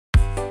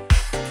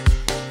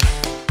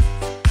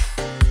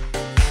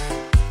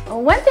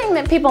One thing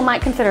that people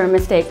might consider a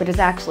mistake, but is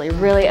actually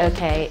really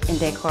okay in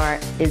decor,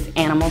 is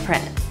animal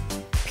print.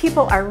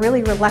 People are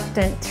really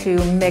reluctant to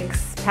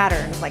mix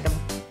patterns, like a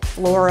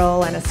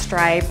floral and a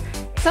stripe.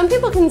 Some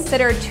people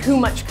consider too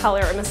much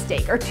color a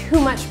mistake or too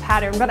much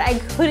pattern, but I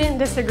couldn't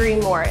disagree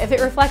more. If it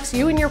reflects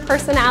you and your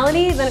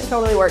personality, then it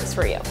totally works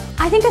for you.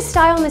 I think a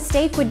style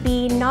mistake would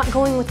be not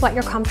going with what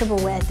you're comfortable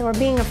with, or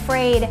being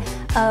afraid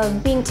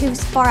of being too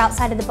far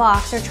outside of the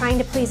box, or trying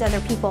to please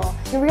other people.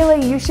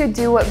 Really, you should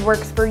do what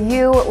works for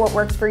you, what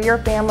works for your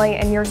family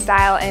and your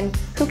style, and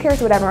who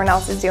cares what everyone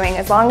else is doing.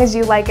 As long as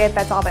you like it,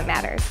 that's all that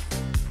matters.